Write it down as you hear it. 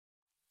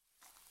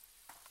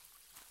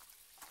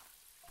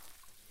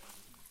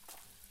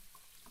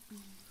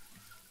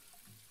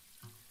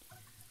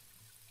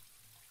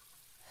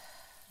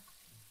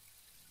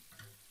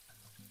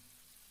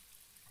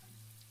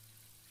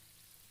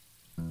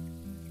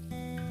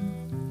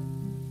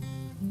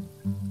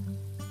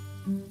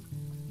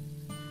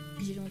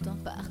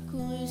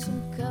parcouru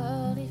son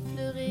corps,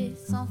 effleuré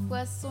 100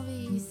 fois son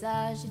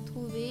visage. J'ai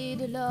trouvé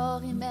de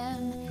l'or et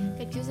même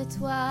quelques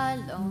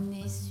étoiles en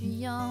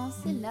essuyant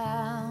ses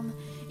larmes.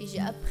 Et j'ai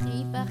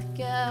appris par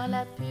cœur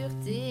la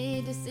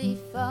pureté de ses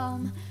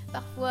formes.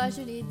 Parfois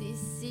je les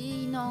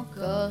dessine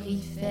encore,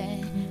 il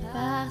fait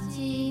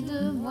partie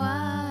de moi.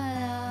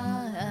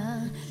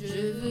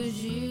 Je veux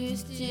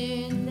juste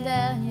une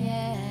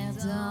dernière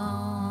danse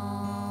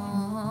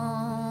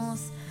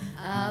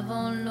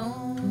avant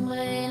l'ombre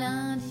et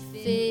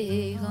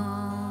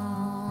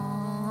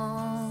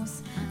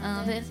l'indifférence.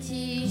 Un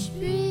vertige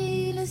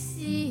puis le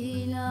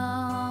silence.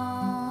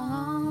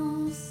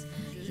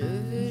 Je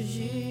veux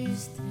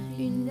juste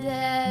une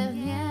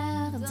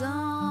dernière danse.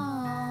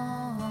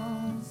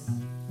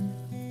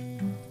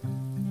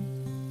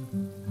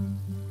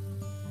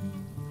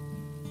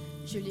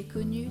 Je l'ai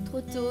connu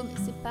trop tôt, mais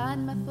c'est pas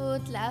de ma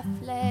faute. La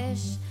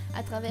flèche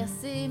a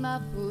traversé ma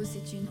peau,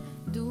 c'est une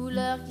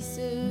douleur qui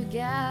se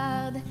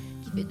garde,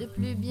 qui fait de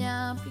plus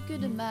bien, plus que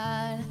de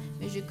mal.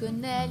 Mais je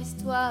connais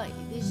l'histoire, il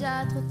est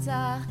déjà trop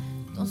tard.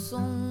 Dans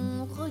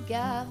son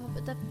regard, on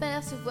peut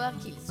apercevoir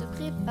qu'il se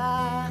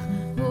prépare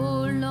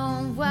au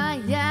long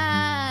voyage.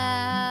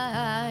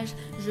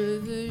 Je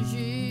veux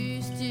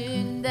juste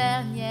une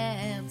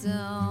dernière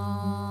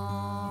danse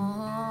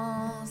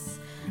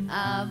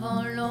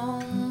avant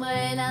l'ombre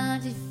et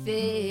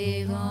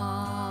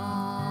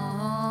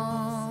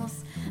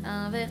l'indifférence.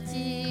 Un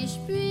vertige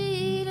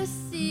puis le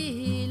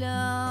silence.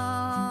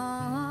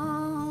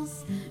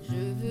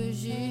 Je veux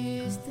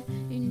juste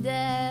une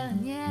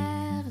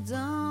dernière danse.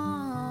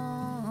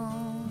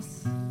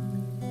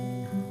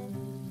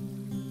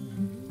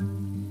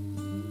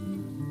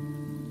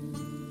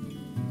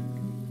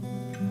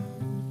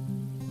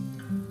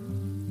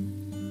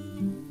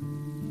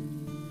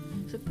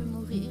 Je peux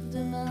mourir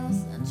demain,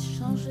 ça ne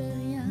change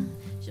rien.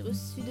 J'ai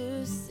reçu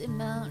de ses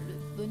mains le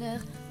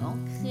bonheur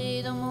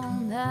ancré dans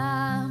mon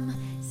âme.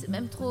 C'est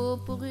même trop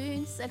pour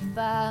une seule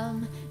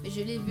femme, mais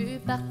je l'ai vu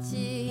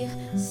partir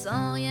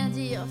sans rien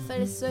dire.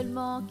 Fallait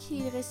seulement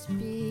qu'il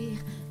respire.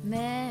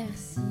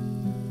 Merci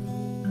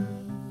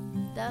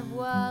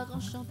d'avoir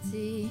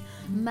enchanté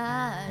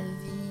ma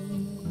vie.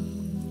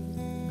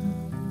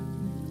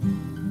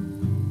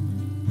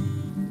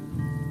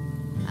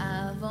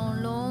 Avant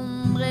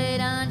l'ombre et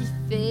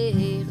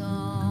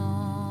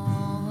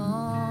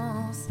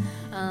l'indifférence,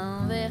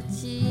 un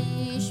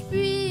vertige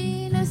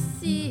puis le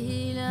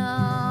silence.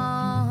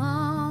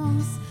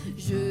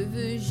 Je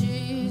veux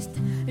juste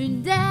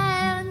une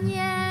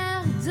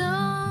dernière danse,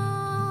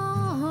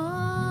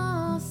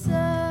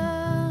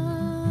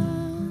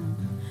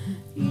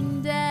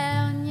 une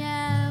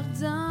dernière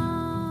danse.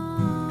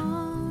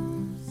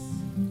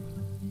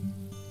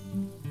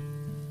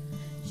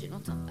 J'ai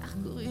longtemps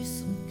parcouru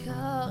son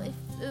corps,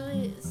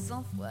 effleuré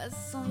 100 fois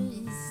son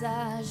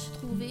visage. J'ai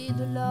trouvé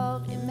de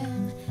l'or et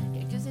même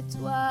quelques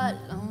étoiles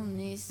en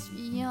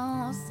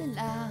essuyant ses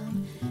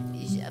larmes.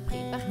 Et j'ai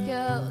appris par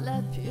cœur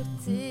la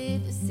pureté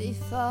de ses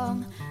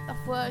formes.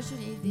 Parfois je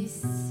les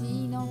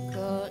dessine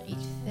encore, il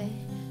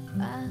fait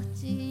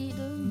partie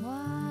de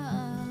moi.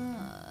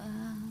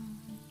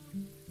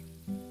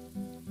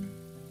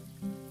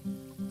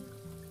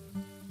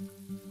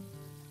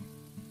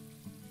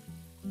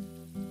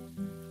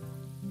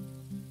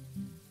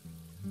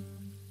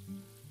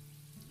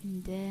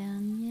 Une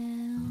dernière